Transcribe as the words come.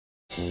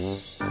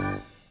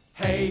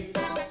Hey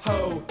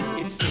ho,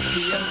 it's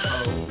Sooty and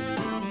Ho.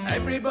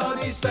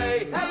 Everybody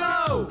say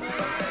hello.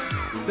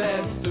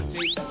 There's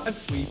Sooty and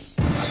Sweet,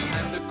 a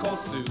panda called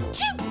Sue,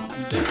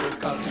 and little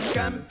cousin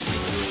Scampy.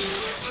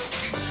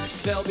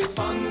 There'll be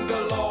fun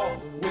galore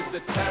with the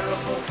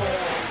terrible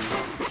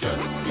four.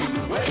 Just you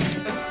wait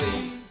and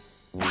see.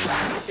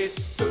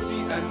 It's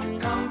Sooty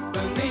and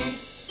Company.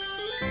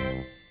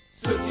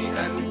 Sooty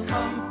and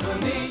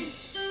Company.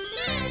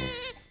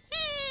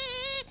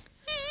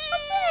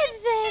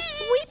 There,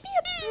 Sweepy,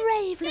 a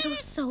brave little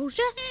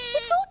soldier.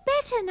 It's all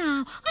better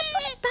now. I've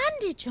put a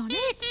bandage on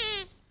it.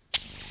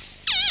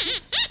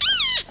 It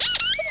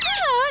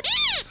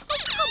hurts. Oh,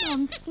 come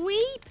on,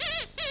 Sweep.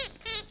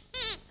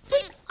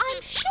 Sweep,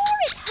 I'm sure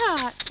it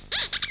hurts.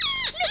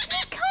 Listen,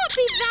 it can't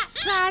be that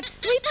bad,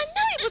 Sweep. I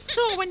know it was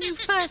sore when you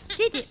first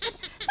did it,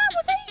 but that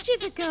was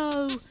ages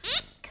ago.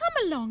 Come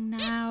along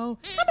now.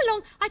 Come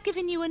along. I've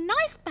given you a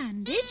nice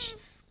bandage.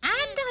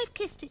 And I've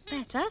kissed it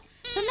better,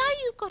 so now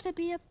you've got to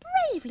be a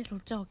brave little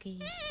doggy.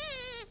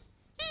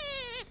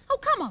 Oh,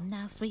 come on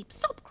now, Sweep,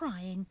 stop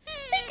crying.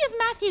 Think of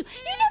Matthew. You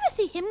never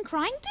see him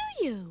crying,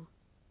 do you?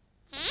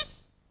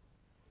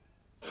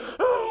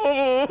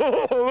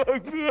 Oh,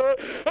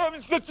 I'm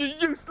such a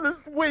useless,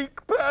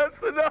 weak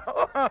person.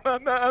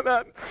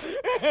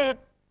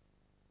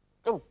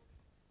 Oh,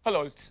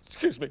 hello,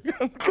 excuse me.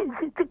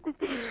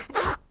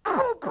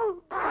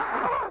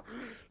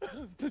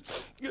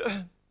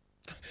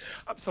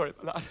 I'm sorry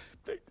about that.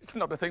 It's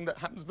not a thing that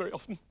happens very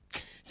often,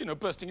 you know,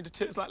 bursting into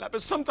tears like that.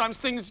 But sometimes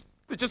things,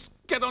 they just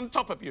get on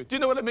top of you. Do you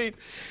know what I mean?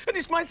 And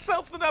it's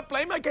myself that I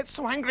blame. I get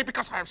so angry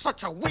because I am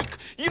such a weak,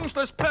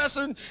 useless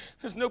person.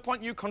 There's no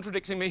point in you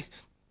contradicting me.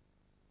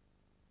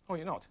 Oh,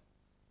 you're not?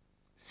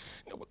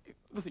 No, well,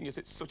 the thing is,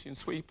 it's Sooty and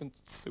Sweep and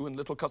Sue and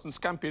little cousin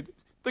Scampy.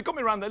 They got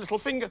me around their little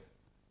finger.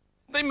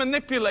 They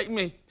manipulate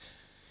me.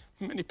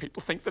 Many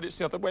people think that it's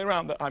the other way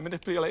around, that I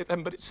manipulate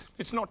them, but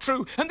it's not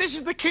true. And this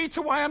is the key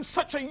to why I'm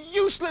such a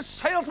useless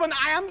salesman.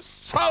 I am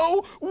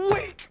so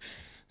weak.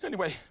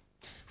 Anyway,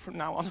 from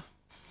now on,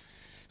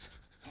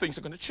 things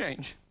are going to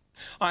change.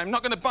 I'm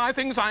not going to buy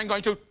things. I'm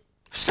going to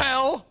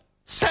sell.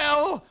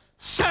 Hello,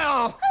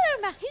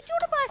 Matthew. Do you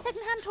want to buy a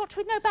second-hand torch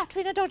with no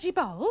battery and a dodgy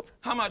bulb?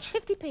 How much?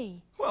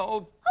 50p.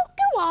 Well... Oh,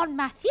 go on,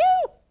 Matthew.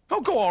 Oh,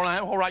 go on.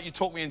 All right, you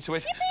talk me into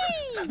it.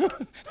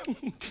 Yippee!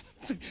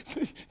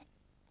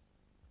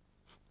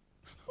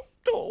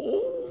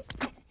 Oh.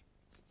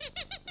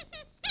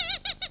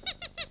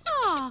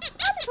 Ah, our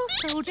little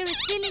soldier is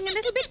feeling a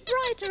little bit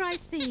brighter, I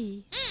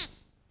see.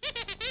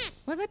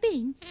 Where have I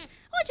been?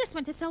 Oh, I just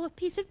went to sell a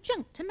piece of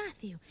junk to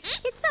Matthew.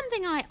 It's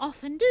something I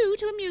often do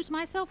to amuse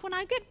myself when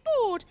I get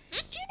bored. Do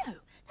you know,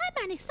 that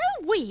man is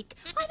so weak,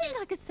 I think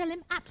I could sell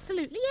him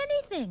absolutely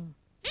anything.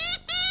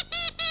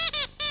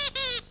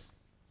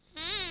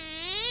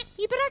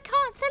 You bet I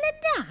can't sell him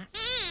that.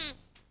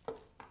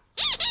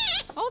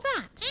 Or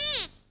that.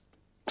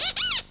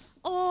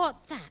 Or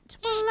that.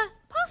 Well,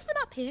 pass them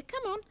up here,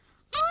 come on.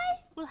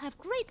 I will have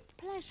great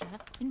pleasure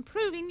in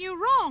proving you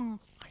wrong.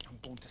 I am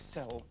born to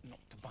sell, not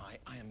to buy.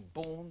 I am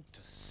born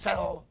to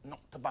sell, not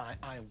to buy.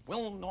 I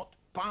will not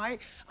buy.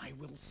 I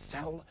will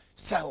sell.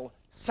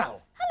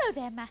 Hello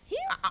there, Matthew.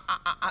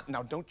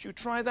 Now, don't you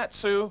try that,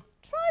 Sue.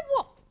 Try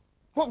what?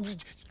 Well,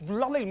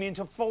 lulling me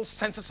into a false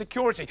sense of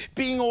security,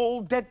 being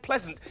all dead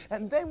pleasant.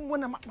 And then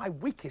when I'm at my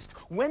weakest,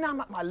 when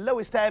I'm at my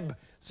lowest ebb,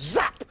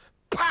 zap!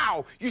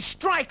 Pow! You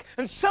strike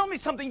and sell me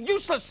something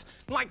useless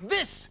like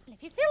this. Well,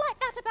 if you feel like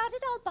that about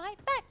it, I'll buy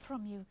it back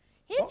from you.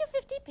 Here's your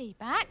 50p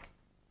back.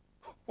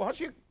 What?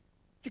 You're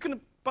going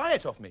to buy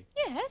it off me?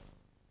 Yes.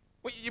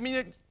 What, you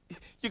mean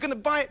you're going to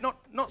buy it,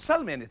 not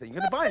sell me anything? You're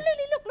going to buy it?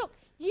 Absolutely. Look.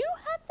 You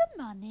have the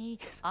money.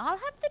 Yes. I'll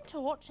have the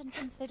torch and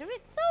consider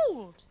it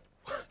sold.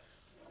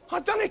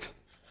 I've done it.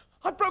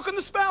 I've broken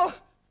the spell.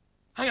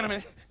 Hang on a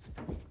minute.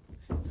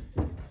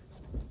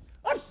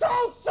 I've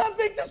sold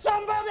something to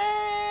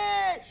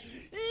somebody!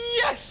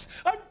 Yes!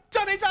 I've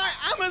done it! I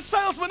am a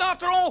salesman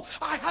after all!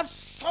 I have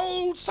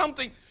sold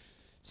something!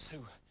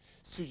 Sue,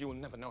 you will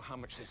never know how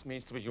much this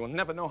means to me. You will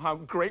never know how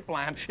grateful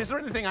I am. Is there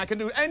anything I can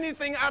do,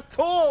 anything at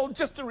all,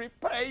 just to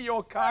repay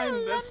your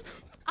kindness?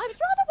 Well, I was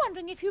rather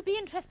wondering if you'd be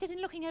interested in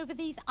looking over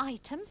these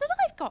items that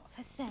I've got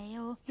for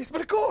sale. Yes,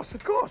 but of course.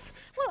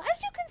 Well,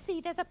 as you can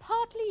see, there's a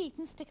partly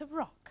eaten stick of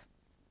rock.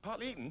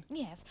 Partly eaten?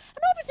 Yes,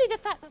 and obviously the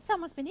fact that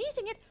someone's been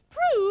eating it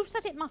proves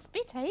that it must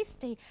be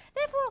tasty.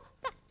 Therefore,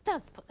 that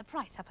does put the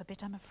price up a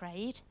bit, I'm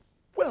afraid.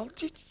 Well,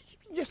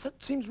 yes,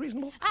 that seems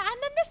reasonable.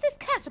 And then there's this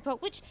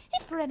catapult, which,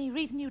 if for any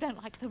reason you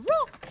don't like the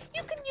rock,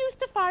 you can use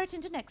to fire it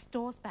into next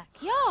door's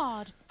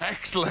backyard.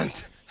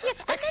 Excellent. Yes,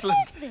 and excellent.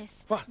 then there's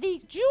this. What?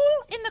 The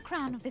jewel in the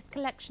crown of this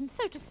collection,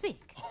 so to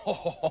speak.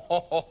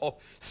 Oh,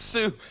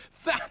 Sue,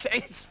 that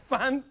is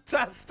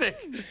fantastic.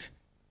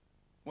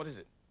 What is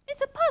it?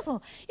 It's a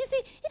puzzle. You see,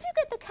 if you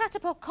get the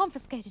catapult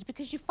confiscated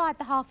because you fired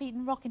the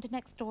half-eaten rock into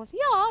next door's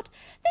yard,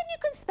 then you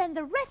can spend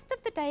the rest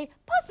of the day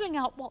puzzling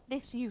out what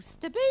this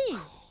used to be.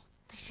 Oh,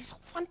 this is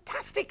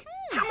fantastic.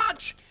 How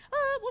much?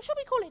 Well, shall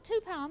we call it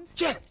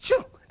 £2? Yeah,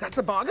 sure. That's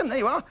a bargain. There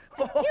you are.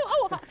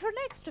 But for an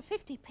extra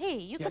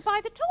 50p, you could buy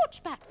the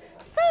torch back.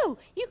 So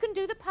you can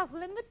do the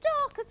puzzle in the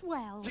dark as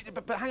well.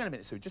 But hang on a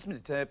minute, Sue. Just a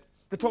minute.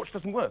 The torch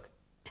doesn't work,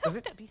 does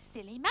it? Don't be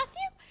silly,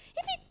 Matthew.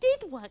 If it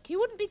did work, you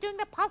wouldn't be doing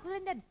the puzzle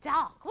in the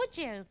dark, would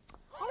you?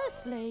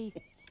 Honestly.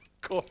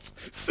 Of course.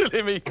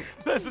 Silly me.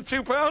 There's the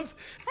 £2.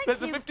 There's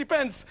the 50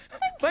 pence.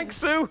 Thanks,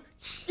 Sue.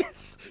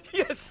 Yes,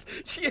 yes,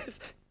 yes.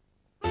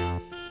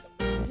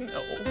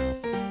 No.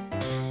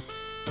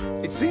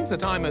 It seems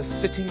that I'm a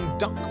sitting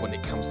duck when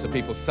it comes to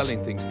people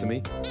selling things to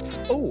me.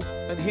 Oh,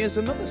 and here's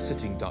another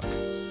sitting duck.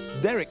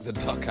 Derek the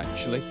duck,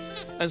 actually.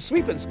 And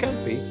Sweep and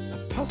Scampy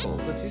are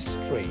puzzled at his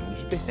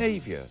strange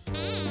behaviour.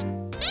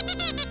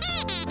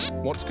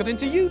 What's got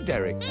into you,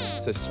 Derek?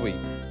 Says Sweep.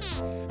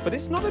 But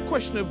it's not a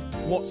question of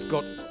what's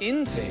got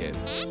into him.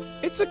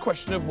 It's a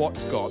question of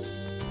what's got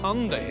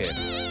under him.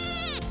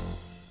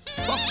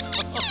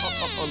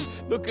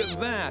 Look at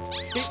that.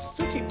 It's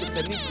Sooty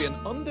pretending to be an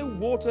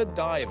underwater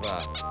diver.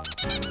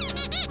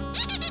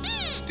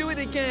 Do it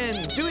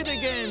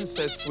again,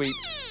 says Sweep.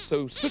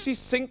 So Sooty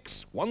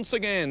sinks once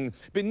again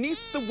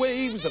beneath the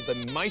waves of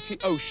the mighty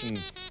ocean.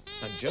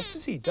 And just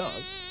as he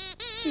does,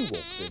 Sue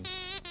walks in.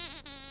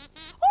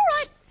 All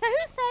right, so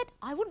who said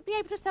I wouldn't be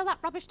able to sell that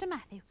rubbish to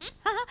Matthew?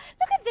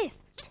 Look at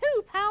this,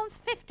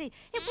 £2.50. It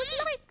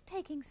was like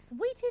taking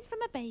sweeties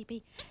from a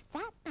baby.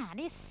 That man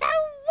is so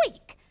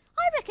weak.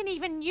 I reckon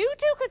even you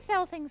two could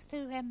sell things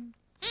to him.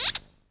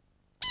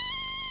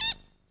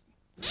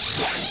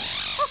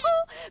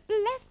 Oh,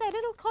 bless their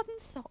little cotton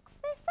socks.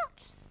 They're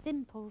such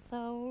simple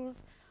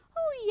souls.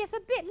 Oh, yes,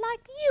 a bit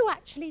like you,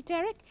 actually,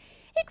 Derek.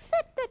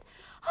 Except that,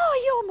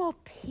 you're more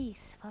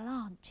peaceful,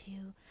 aren't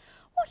you?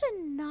 What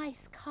a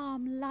nice,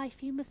 calm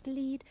life you must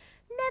lead,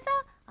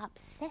 never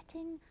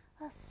upsetting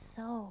a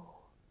soul.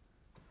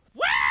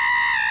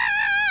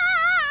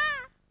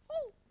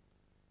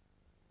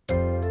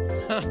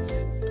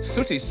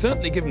 Sooty's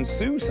certainly given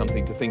Sue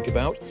something to think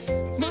about.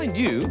 Mind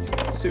you,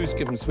 Sue's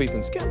given Sweep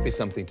and Scampy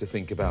something to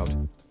think about.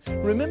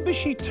 Remember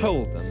she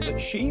told them that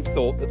she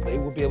thought that they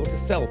would be able to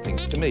sell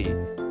things to me?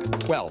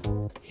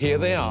 Well, here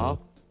they are,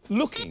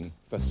 looking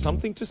for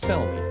something to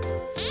sell me.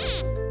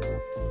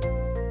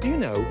 Do you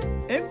know,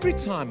 every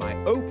time I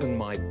open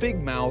my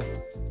big mouth,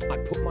 I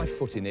put my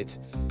foot in it.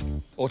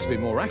 Or to be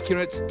more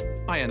accurate,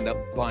 I end up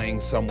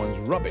buying someone's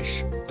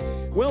rubbish.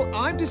 Well,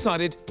 I've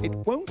decided it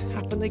won't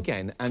happen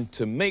again, and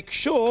to make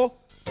sure,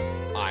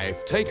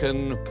 I've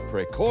taken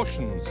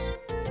precautions.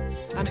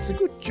 And it's a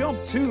good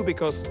job too,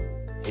 because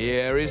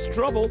here is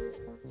trouble.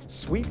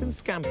 Sweep and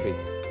Scampy,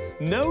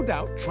 no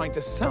doubt trying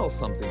to sell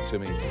something to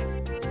me.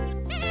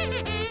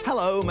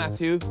 Hello,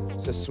 Matthew,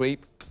 says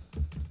Sweep.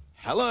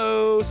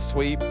 Hello,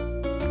 Sweep.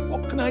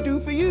 What can I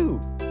do for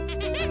you?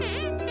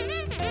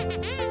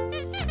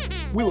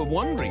 We were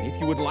wondering if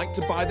you would like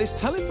to buy this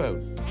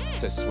telephone,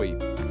 says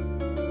Sweep.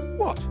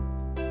 What?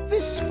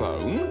 This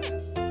phone?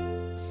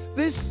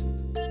 This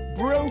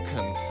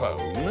broken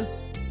phone?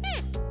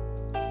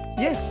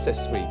 Yes,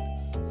 says Sweep.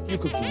 You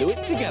could glue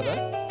it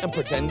together and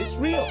pretend it's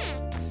real.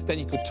 Then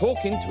you could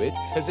talk into it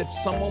as if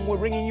someone were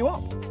ringing you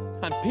up.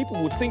 And people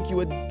would think you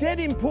were dead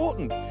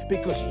important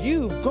because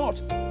you've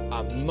got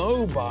a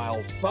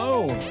mobile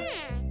phone.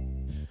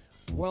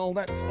 Well,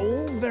 that's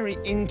all very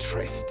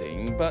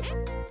interesting, but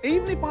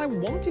even if I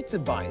wanted to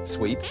buy it,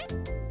 Sweep,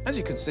 as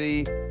you can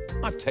see,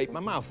 I've taped my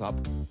mouth up,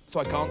 so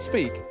I can't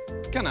speak,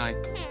 can I?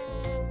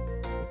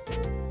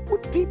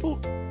 Would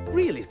people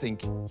really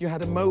think you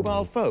had a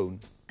mobile phone?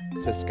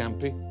 Says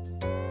Scampy.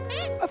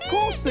 Of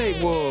course they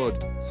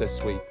would, says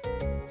Sweep.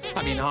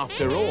 I mean,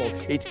 after all,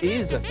 it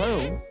is a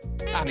phone,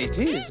 and it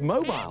is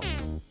mobile.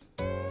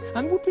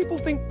 And would people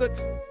think that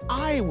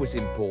I was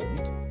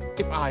important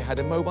if I had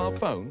a mobile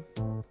phone?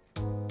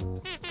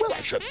 Well,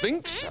 I should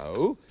think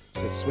so,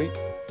 says Sweep.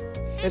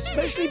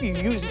 Especially if you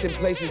use it in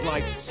places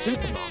like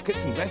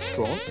supermarkets and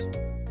restaurants.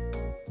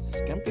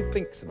 Scampy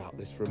thinks about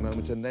this for a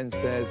moment and then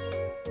says,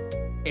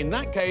 in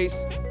that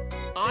case,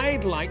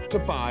 I'd like to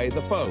buy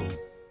the phone.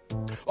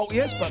 Oh,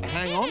 yes, but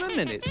hang on a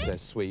minute,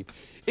 says Sweep.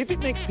 If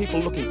it makes people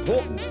look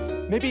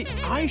important, maybe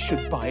I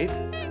should buy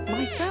it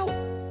myself.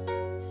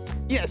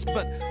 Yes,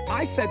 but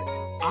I said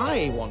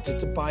I wanted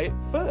to buy it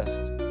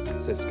first,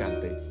 says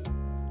Scampy.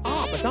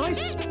 Ah, but I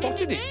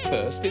spotted it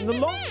first in the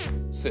loft,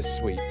 says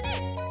Sweep.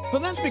 But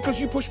that's because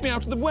you pushed me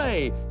out of the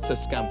way,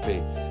 says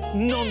Scampy.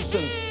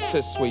 Nonsense,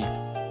 says Sweep.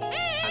 And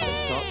they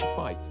start to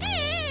fight.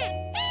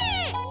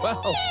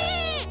 Well,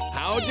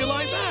 how'd you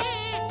like that?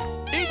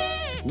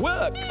 It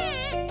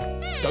works.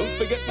 Don't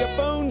forget your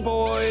phone,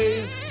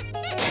 boys.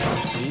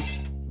 See,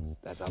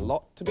 there's a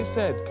lot to be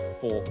said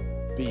for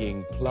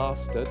being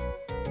plastered.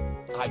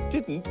 I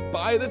didn't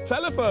buy the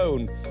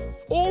telephone.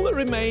 All that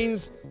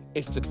remains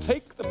is to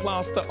take the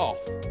plaster off.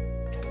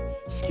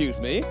 Excuse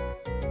me.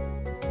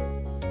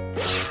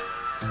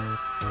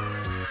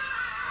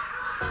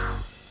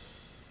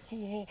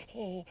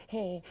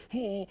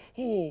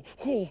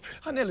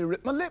 I nearly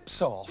ripped my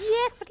lips off.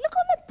 Yes, but look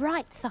on the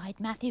bright side,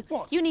 Matthew.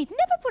 What? You need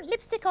never put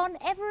lipstick on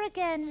ever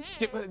again.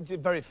 Yeah,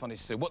 very funny,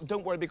 Sue. Well,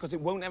 don't worry, because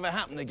it won't ever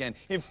happen again.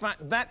 In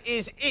fact, that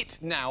is it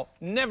now.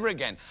 Never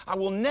again. I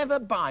will never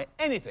buy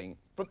anything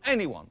from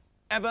anyone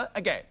ever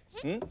again.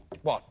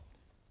 What?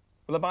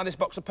 Will I buy this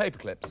box of paper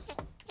clips?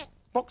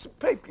 Box of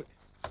paper clips?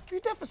 Are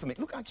you deaf for something?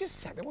 Look, I just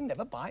said I will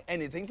never buy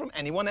anything from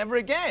anyone ever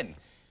again.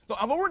 Look,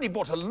 I've already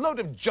bought a load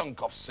of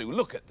junk off Sue.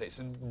 Look at this,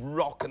 and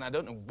rock, and I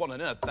don't know what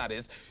on earth that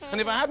is.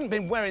 And if I hadn't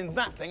been wearing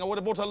that thing, I would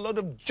have bought a load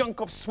of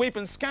junk off Sweep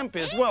and Scampy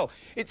as well.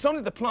 It's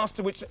only the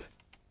plaster which...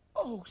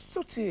 Oh,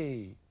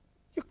 Sooty,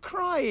 you're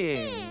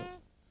crying.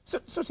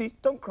 Sooty,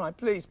 don't cry,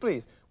 please,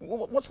 please.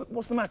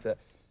 What's the matter?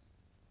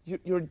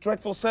 You're a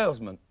dreadful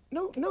salesman.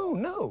 No.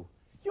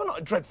 You're not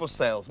a dreadful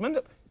salesman.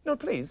 No,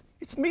 please.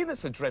 It's me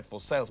that's a dreadful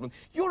salesman.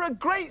 You're a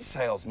great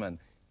salesman.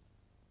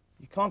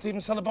 You can't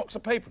even sell a box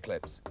of paper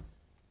clips.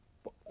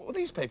 What are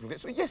these paper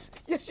clips? Yes,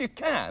 you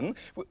can.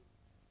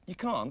 You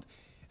can't.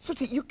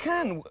 Sooty, you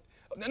can.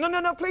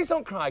 No, please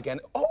don't cry again.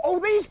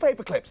 Oh, these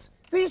paper clips.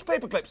 These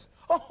paper clips.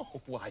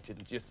 Oh, why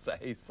didn't you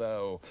say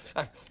so?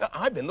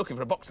 I've been looking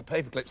for a box of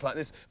paper clips like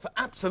this for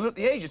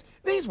absolutely ages.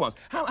 These ones.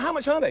 How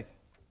much are they?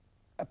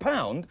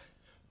 £1?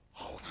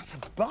 Oh, that's a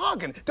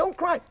bargain. Don't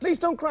cry. Please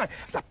don't cry.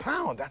 The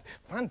 £1. That's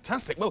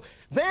fantastic. Well,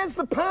 there's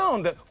the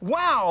 £1.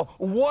 Wow,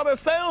 what a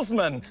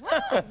salesman.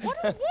 Wow, what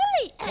a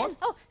worry. What?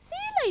 Oh, see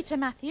you later,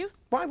 Matthew.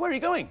 Why, where are you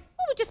going?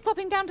 Oh, we're just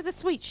popping down to the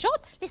sweet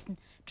shop. Listen,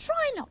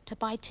 try not to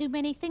buy too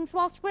many things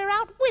whilst we're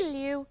out, will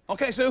you?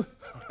 OK, Sue.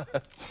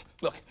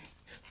 Look.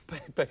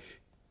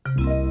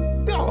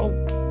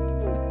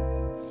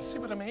 Oh! See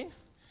what I mean?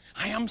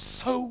 I am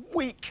so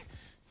weak.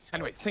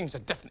 Anyway, things are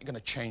definitely going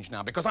to change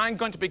now, because I'm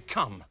going to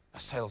become a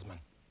salesman.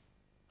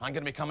 I'm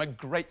going to become a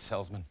great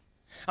salesman.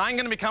 I'm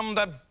going to become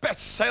the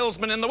best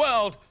salesman in the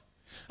world.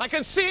 I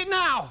can see it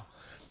now.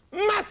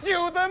 Matthew,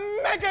 the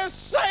mega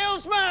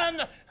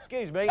salesman!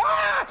 Excuse me.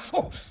 Ah!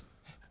 Oh,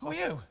 who are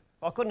you?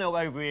 I couldn't help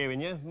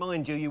overhearing you.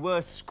 Mind you, you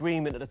were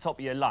screaming at the top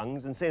of your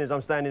lungs, and seeing as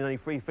I'm standing only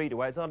 3 feet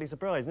away, it's hardly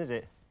surprising, is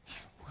it?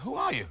 Who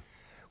are you?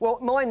 Well,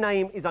 my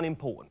name is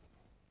unimportant.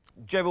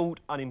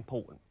 Gerald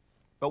Unimportant.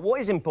 But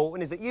what is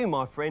important is that you,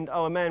 my friend,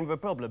 are a man with a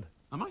problem.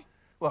 Am I?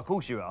 Well, of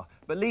course you are.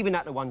 But leaving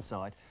that to one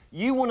side,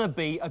 you want to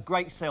be a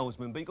great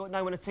salesman, but you've got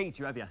no one to teach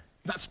you, have you?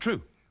 That's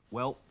true.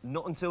 Well,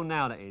 not until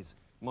now, that is.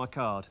 My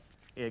card.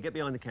 Here, get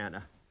behind the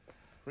counter.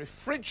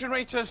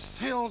 Refrigerator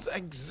sales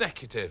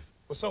executive.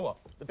 Well, so what?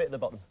 The bit at the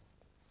bottom.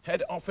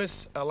 Head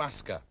office,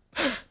 Alaska.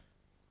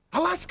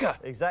 Alaska?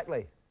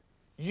 Exactly.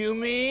 You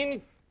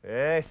mean?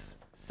 Yes.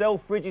 Sell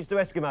fridges to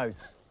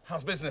Eskimos.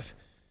 How's business?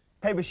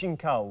 Perishing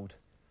cold.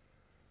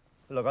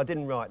 Look, I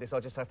didn't write this, I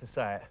just have to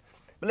say it.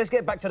 But let's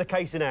get back to the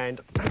case in hand.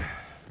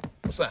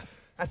 What's that?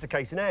 That's the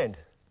case in hand.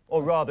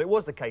 Or rather, it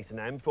was the case in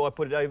hand before I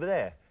put it over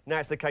there. Now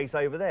it's the case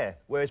over there,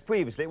 whereas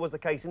previously it was the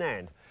case in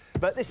hand.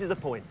 But this is the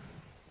point.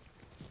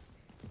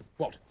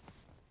 What?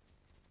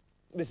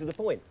 This is the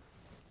point.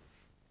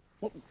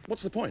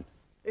 What's the point?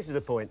 This is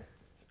the point.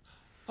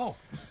 Oh.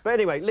 But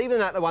anyway, leaving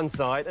that to one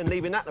side and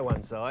leaving that to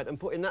one side and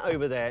putting that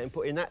over there and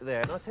putting that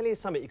there. And I'll tell you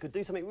something, you could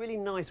do something really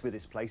nice with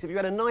this place if you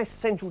had a nice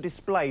central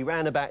display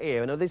round about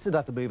here. And this would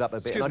have to move up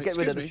a bit and I'd get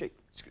rid of the sheet.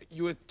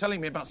 You were telling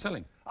me about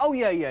selling. Oh,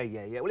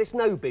 yeah. Well, it's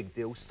no big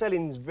deal.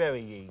 Selling's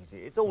very easy.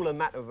 It's all a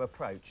matter of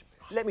approach.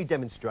 Let me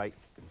demonstrate.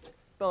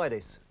 Buy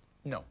this.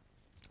 No.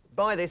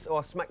 Buy this or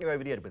I'll smack you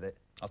over the head with it.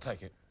 I'll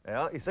take it.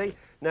 Yeah, you see?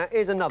 Now,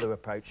 here's another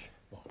approach.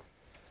 What?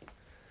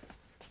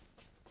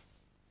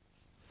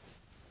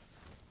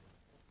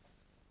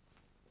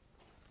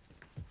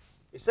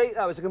 You see,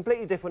 that was a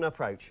completely different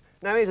approach.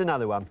 Now, here's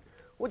another one.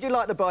 Would you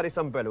like to buy this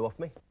umbrella off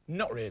me?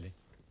 Not really.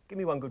 Give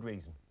me one good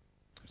reason.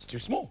 It's too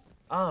small.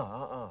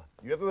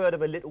 You ever heard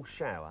of a little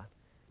shower?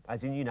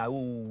 As in, you know,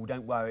 oh,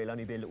 don't worry, it'll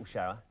only be a little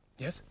shower.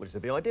 Yes. Well, this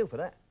would be ideal for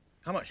that.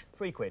 How much?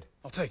 £3.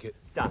 I'll take it.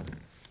 Done.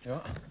 Yeah.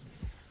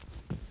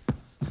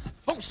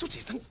 Oh, Sooty,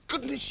 thank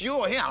goodness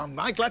you're here. I'm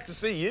glad to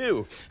see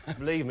you.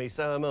 Believe me,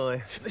 so am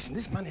I. Listen,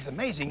 this man is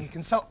amazing. He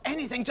can sell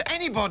anything to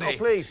anybody. Oh,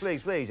 please,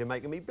 you're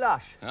making me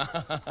blush.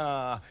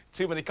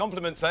 Too many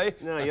compliments, eh?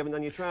 No, you haven't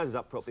done your trousers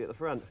up properly at the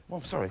front. Oh,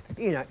 I'm sorry.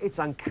 You know, it's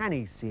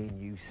uncanny seeing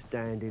you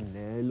standing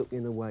there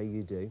looking the way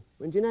you do.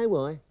 And do you know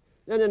why?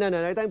 No,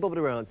 don't bother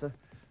to answer.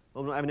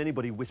 I'm not having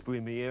anybody whisper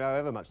in my ear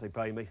however much they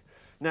pay me.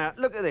 Now,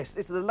 look at this.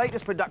 This is the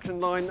latest production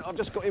line I've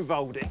just got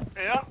involved in.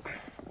 Yeah.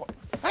 What?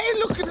 Hey,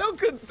 look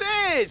at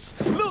this!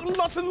 Look,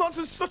 lots and lots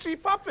of Sooty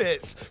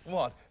puppets.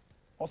 What?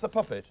 What's a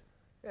puppet?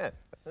 Yeah.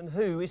 And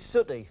who is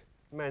Sooty?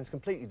 The man's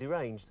completely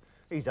deranged.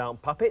 These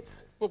aren't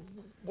puppets. Well,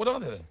 what are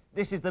they then?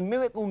 This is the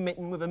Miracle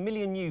Mitten with a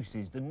million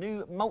uses, the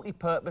new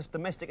multi-purpose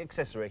domestic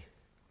accessory.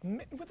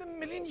 Mitten with a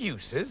million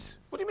uses?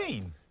 What do you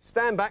mean?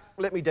 Stand back,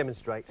 let me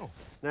demonstrate. Oh.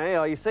 Now,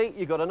 here, you see,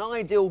 you've got an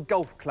ideal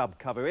golf club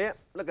cover here.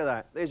 Look at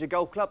that. There's your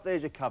golf club,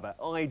 there's your cover.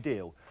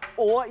 Ideal.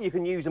 Or you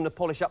can use them to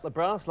polish up the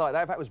brass like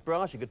that. If that was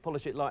brass, you could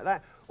polish it like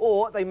that.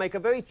 Or they make a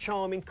very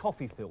charming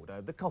coffee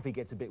filter. The coffee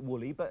gets a bit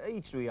woolly, but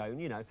each to their own,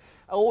 you know.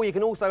 Or you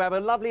can also have a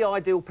lovely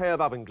ideal pair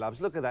of oven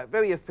gloves. Look at that,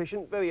 very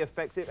efficient, very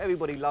effective.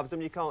 Everybody loves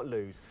them, you can't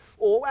lose.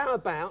 Or how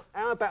about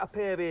a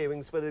pair of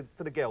earrings for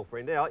the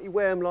girlfriend? There, you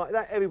wear them like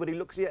that, everybody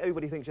looks at you,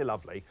 everybody thinks you're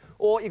lovely.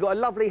 Or you've got a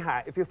lovely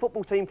hat. If your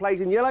football team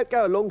plays in yellow,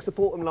 go along,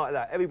 support them like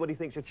that. Everybody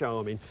thinks you're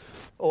charming.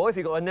 Or if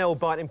you've got a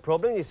nail-biting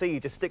problem, you see, you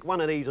just stick one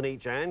of these on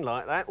each hand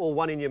like that, or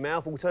one in your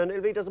mouth.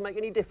 Alternatively, it doesn't make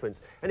any difference.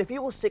 And if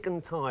you're sick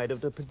and tired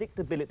of the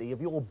predictability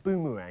of your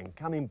boomerang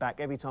coming back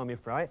every time you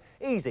throw it,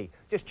 easy.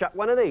 Just chuck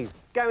one of these.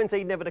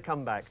 Guaranteed never to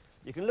come back.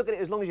 You can look at it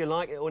as long as you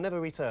like, it will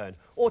never return.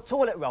 Or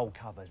toilet roll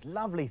covers.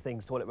 Lovely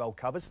things, toilet roll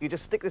covers. You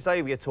just stick this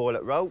over your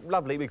toilet roll.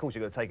 Lovely. Of course,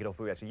 you've got to take it off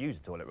before you actually use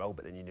the toilet roll,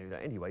 but then you knew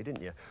that anyway,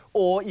 didn't you?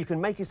 Or you can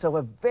make yourself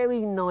a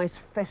very nice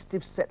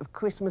festive set of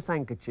Christmas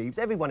handkerchiefs.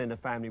 Everyone in the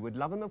family would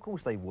love them, of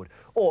course they would.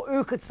 Or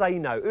who could say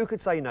no? Who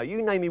could say no?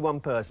 You name me one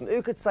person.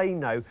 Who could say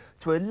no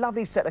to a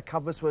lovely set of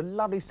covers for a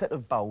lovely set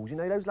of bowls? You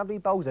know, those lovely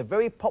bowls, they're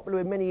very popular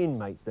with many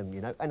inmates, them,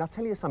 you know. And I'll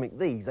tell you something,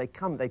 these, they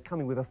come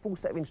in with a full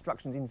set of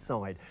instructions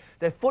inside.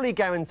 They're fully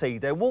guaranteed.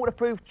 They're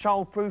waterproof,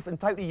 childproof and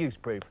totally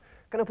use-proof.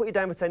 Can I put you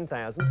down for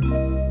 10,000?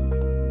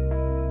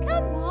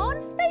 Come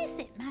on, face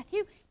it,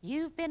 Matthew.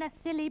 You've been a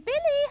silly Billy,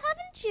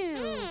 haven't you?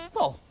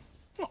 Well,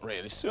 not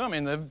really, Sue. I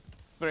mean, they're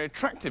very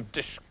attractive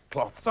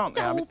dishcloths, aren't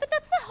they? No, I mean... but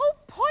that's the whole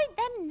point.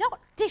 They're not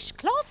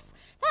dishcloths.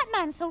 That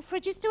man sold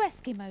fridges to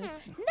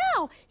Eskimos.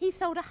 Now he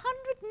sold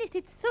 100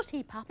 knitted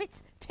Sooty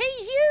puppets to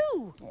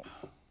you.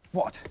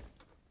 What?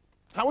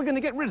 How are we going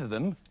to get rid of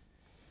them?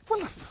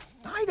 Well,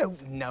 I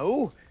don't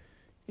know.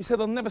 You said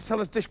they'll never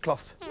sell us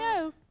dishcloths.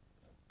 No.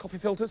 Coffee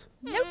filters?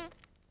 Nope.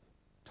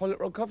 Toilet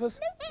roll covers?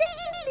 No,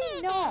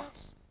 definitely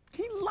not.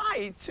 He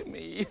lied to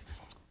me.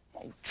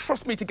 Oh,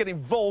 trust me to get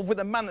involved with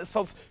a man that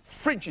sells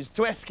fridges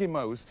to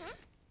Eskimos.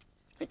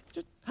 Hey,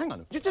 just hang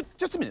on.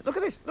 Just a minute. Look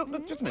at this. Look,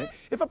 just a minute.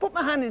 If I put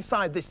my hand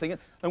inside this thing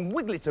and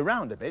wiggle it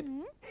around a bit,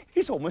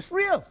 it's almost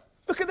real.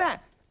 Look at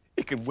that.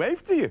 It can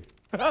wave to you.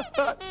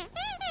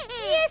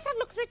 Yes, that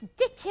looks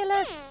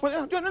ridiculous.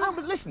 Well, no,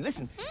 but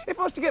listen. If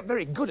I was to get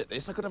very good at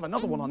this, I could have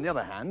another one on the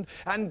other hand,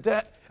 and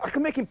I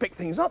can make him pick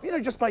things up, you know,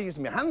 just by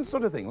using my hands,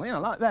 sort of thing, you know,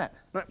 like that.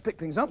 Pick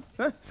things up.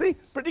 See?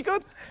 Pretty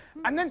good.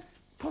 And then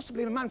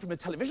possibly a man from a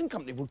television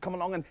company would come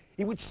along and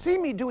he would see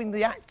me doing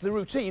the act, the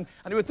routine,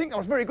 and he would think I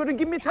was very good and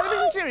give me a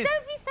television series.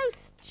 Don't be so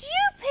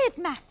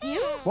stupid, Matthew.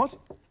 What?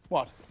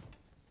 What?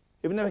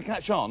 You would never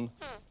catch on?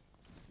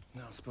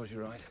 No, I suppose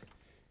you're right.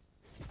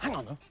 Hang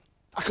on, though.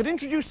 I could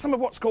introduce some of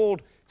what's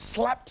called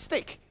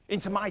slapstick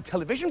into my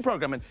television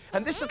programme.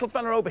 And this little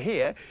fella over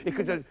here, he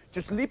could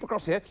just leap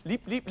across here,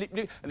 leap,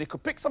 and he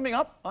could pick something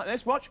up like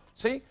this, watch,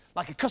 see,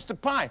 like a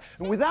custard pie.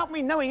 And without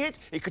me knowing it,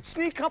 he could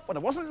sneak up when I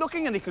wasn't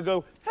looking and he could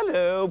go,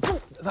 hello,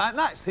 like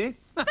that, see?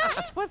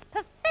 That was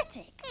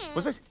pathetic.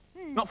 Was it?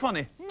 Not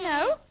funny?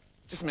 No.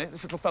 Just a minute,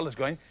 this little fella's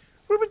going,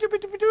 over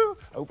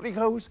he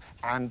goes,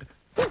 and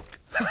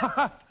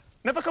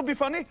never could be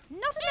funny.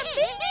 Not in a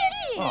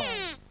million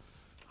years.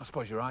 I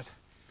suppose you're right.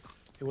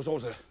 It was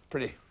always a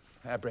pretty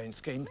harebrained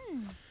scheme.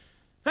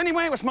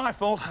 Anyway, it was my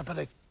fault. I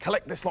better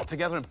collect this lot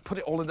together and put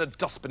it all in the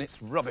dustbin.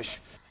 It's rubbish.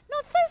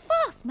 Not so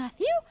fast,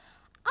 Matthew.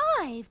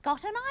 I've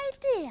got an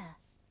idea.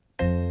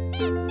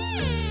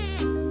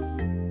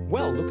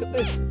 Well, look at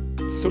this.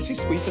 Sooty,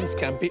 Sweep and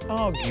Scampy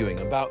arguing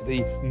about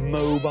the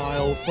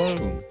mobile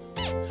phone.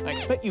 I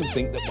expect you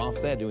think that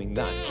whilst they're doing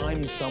that,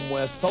 I'm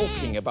somewhere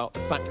sulking about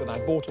the fact that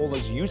I bought all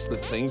those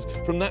useless things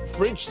from that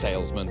fridge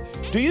salesman.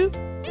 Do you?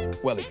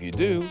 Well, if you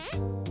do,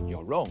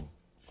 you're wrong.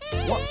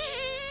 What?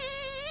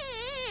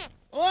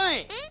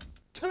 Oi!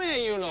 Come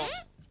here, you lot.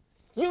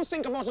 You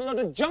think I bought a load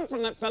of junk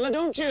from that fella,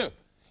 don't you?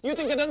 You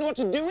think I don't know what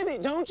to do with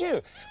it, don't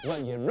you?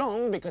 Well, you're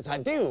wrong, because I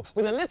do.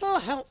 With a little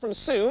help from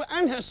Sue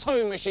and her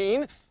sewing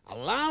machine,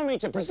 allow me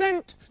to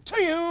present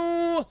to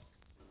you...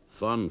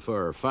 Fun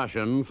fur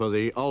fashion for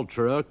the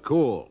ultra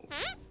cool.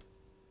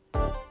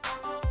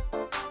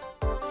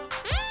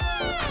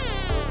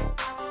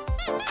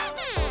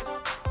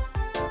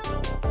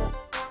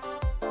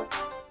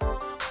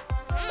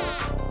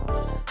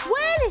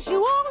 As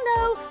you all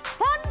know,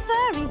 fun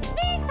fur is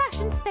the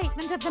fashion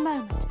statement of the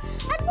moment.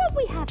 And what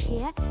we have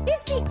here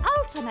is the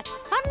ultimate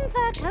fun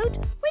fur coat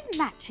with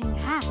matching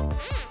hat.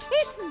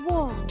 It's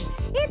warm,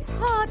 it's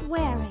hard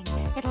wearing,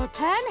 it'll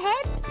turn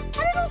heads,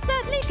 and it'll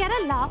certainly get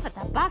a laugh at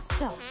the bus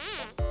stop.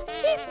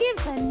 It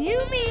gives a new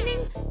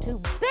meaning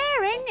to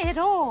bearing it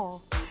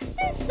all.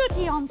 This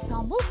Sooty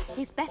ensemble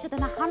is better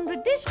than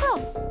 100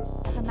 dishcloths.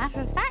 As a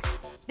matter of fact,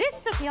 this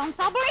Sooty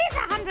ensemble is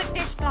 100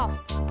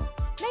 dishcloths.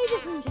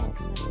 Ladies and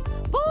gentlemen,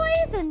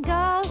 boys and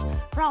girls,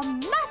 from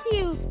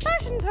Matthew's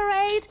Fashion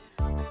Parade,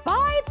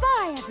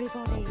 bye-bye,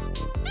 everybody.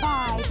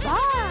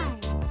 Bye-bye.